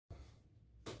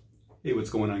Hey,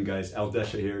 what's going on, guys? Al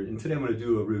Desha here, and today I'm going to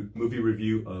do a movie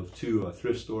review of two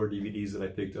thrift store DVDs that I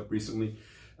picked up recently.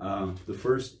 The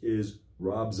first is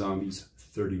Rob Zombie's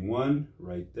 31,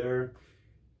 right there.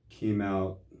 Came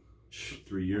out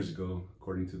 3 years ago,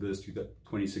 according to this,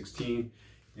 2016.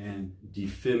 And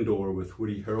Defendor with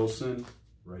Woody Harrelson,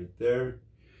 right there.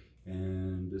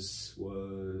 And this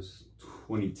was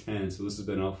 2010, so this has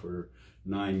been out for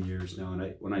 9 years now.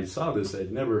 And when I saw this,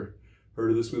 I'd never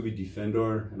heard of this movie,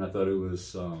 Defendor, and I thought it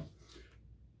was,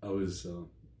 I was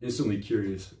instantly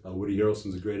curious. Woody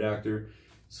Harrelson's a great actor,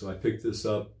 so I picked this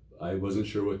up. I wasn't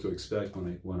sure what to expect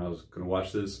when I was going to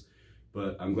watch this,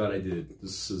 but I'm glad I did.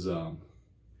 This is, out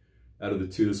of the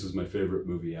two, this is my favorite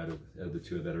movie out of the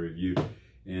two that I reviewed.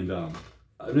 And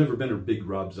I've never been a big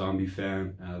Rob Zombie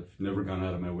fan. I've never gone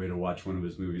out of my way to watch one of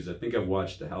his movies. I think I've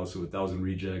watched The House of a Thousand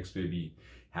Rejects, maybe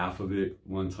half of it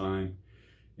one time.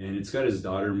 And it's got his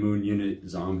daughter, Moon Unit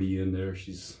Zombie, in there.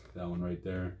 She's that one right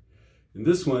there. And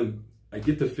this one, I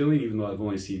get the feeling, even though I've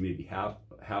only seen maybe half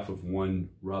of one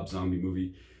Rob Zombie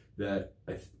movie, that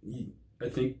I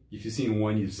think if you've seen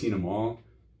one, you've seen them all.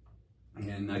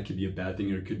 And that could be a bad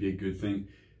thing or it could be a good thing.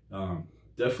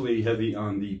 Definitely heavy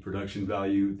on the production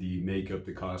value, the makeup,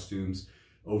 the costumes,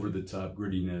 over-the-top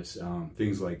grittiness,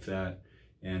 things like that.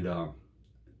 And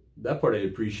that part I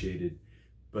appreciated.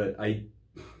 But I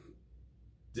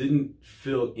didn't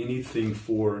feel anything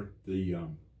for the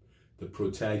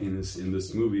protagonists in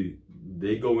this movie.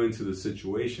 They go into the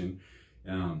situation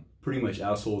pretty much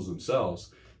assholes themselves,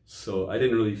 so I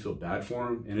didn't really feel bad for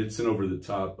them. And it's an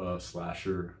over-the-top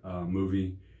slasher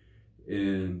movie.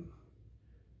 And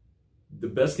the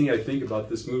best thing I think about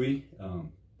this movie,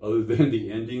 other than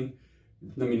the ending,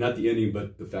 I mean not the ending,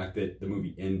 but the fact that the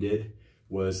movie ended,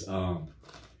 was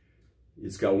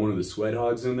it's got one of the sweat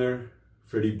hogs in there,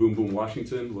 Freddie Boom Boom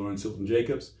Washington, Lawrence Hilton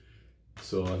Jacobs.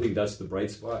 So I think that's the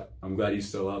bright spot. I'm glad he's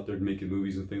still out there making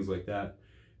movies and things like that.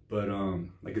 But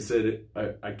like I said,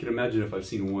 I can imagine if I've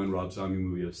seen one Rob Zombie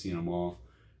movie, I've seen them all.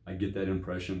 I get that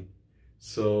impression.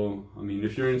 So, I mean,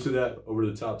 if you're into that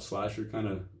over-the-top slasher kind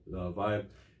of vibe,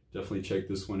 definitely check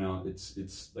this one out. It's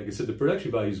like I said, the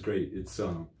production value is great. It's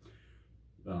a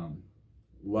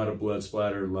lot of blood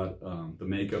splatter, the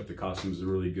makeup, the costumes are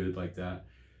really good like that.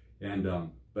 And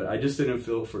but I just didn't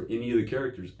feel for any of the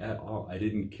characters at all. I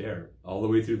didn't care all the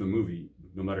way through the movie,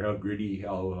 no matter how gritty,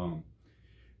 how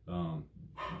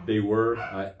they were.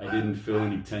 I didn't feel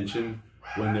any tension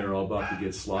when they were all about to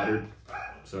get slaughtered.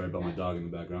 Sorry about my dog in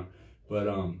the background. But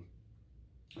I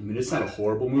mean, it's not a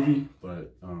horrible movie,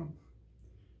 but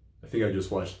I think I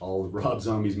just watched all of Rob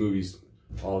Zombie's movies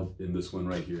all in this one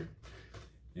right here.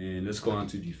 And let's go on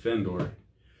to Defendor.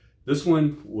 This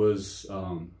one was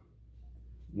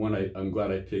one I'm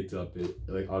glad I picked up. It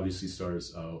obviously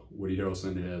stars Woody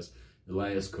Harrelson. It has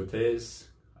Elias Cotes,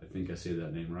 I think I say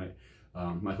that name right,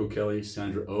 Michael Kelly,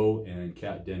 Sandra Oh, and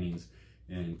Kat Dennings.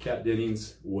 And Kat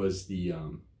Dennings was the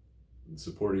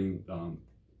supporting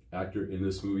actor in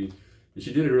this movie, and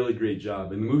she did a really great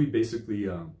job. In the movie, basically,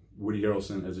 Woody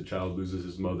Harrelson as a child loses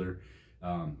his mother.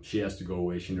 She has to go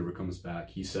away. She never comes back.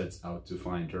 He sets out to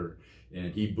find her,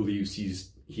 and he believes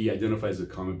he identifies the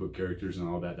comic book characters and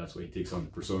all that. That's why he takes on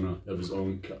the persona of his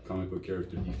own comic book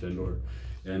character, Defendor.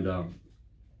 And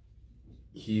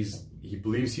he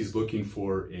believes he's looking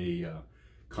for a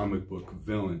comic book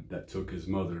villain that took his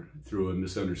mother through a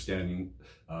misunderstanding,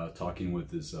 talking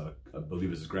with his, I believe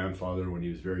his grandfather when he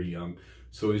was very young.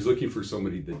 So he's looking for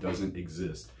somebody that doesn't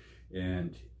exist.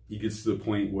 And he gets to the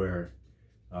point where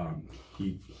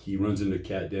he runs into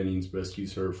Kat Dennings,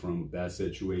 rescues her from a bad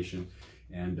situation,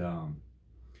 and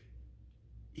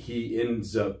he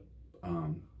ends up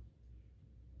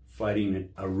fighting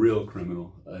a real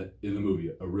criminal in the movie,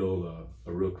 a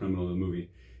real criminal in the movie,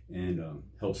 and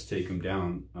helps take him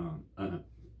down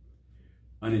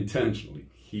unintentionally.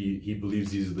 He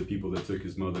believes these are the people that took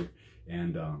his mother,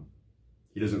 and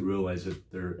he doesn't realize that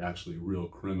they're actually real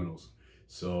criminals.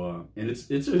 So and it's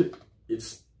a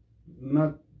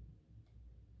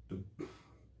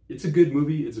good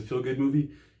movie. It's a feel-good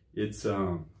movie. It's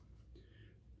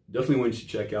definitely one you should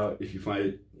check out if you find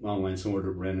it online somewhere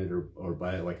to rent it or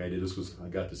buy it like I did. I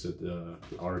got this at the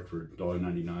ARC for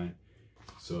 $1.99.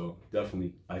 So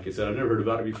definitely, like I said, I've never heard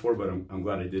about it before, but I'm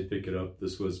glad I did pick it up.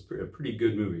 This was a pretty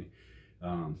good movie.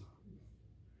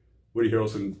 Woody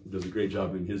Harrelson does a great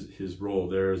job in his role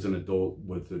there as an adult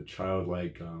with a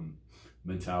childlike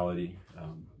mentality.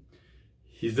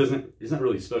 He's not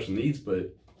really special needs,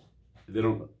 but they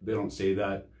don't say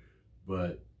that,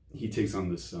 but he takes on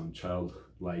this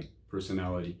childlike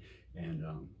personality, and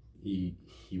he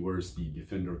wears the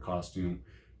Defender costume,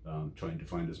 trying to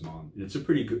find his mom. And it's a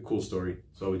pretty cool story,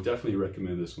 so I would definitely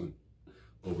recommend this one.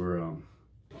 over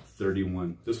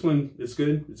 31. This one, it's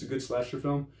good. It's a good slasher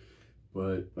film,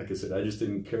 but like I said, I just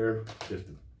didn't care if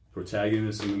the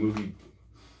protagonist in the movie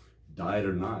died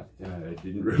or not. I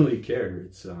didn't really care.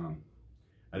 It's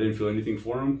I didn't feel anything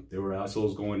for them. They were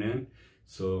assholes going in,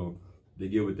 so they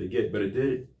get what they get. But it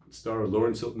did star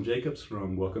Lawrence Hilton Jacobs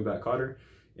from Welcome Back, Kotter,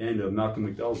 and Malcolm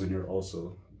McDowell's in here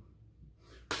also.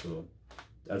 So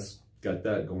that's got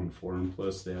that going for them.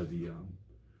 Plus they have the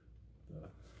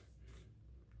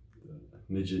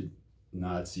midget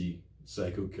Nazi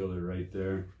psycho killer right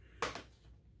there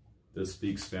that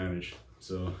speaks Spanish.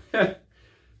 So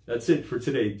that's it for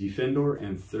today. Defendor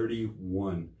and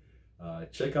 31.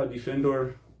 Check out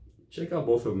Defendor. Check out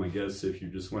both of them, I guess, if you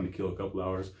just want to kill a couple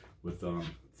hours with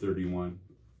 31.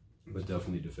 But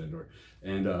definitely Defendor.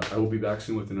 And I will be back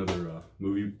soon with another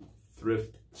movie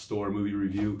thrift store movie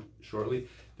review shortly.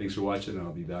 Thanks for watching, and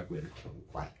I'll be back later.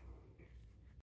 Bye.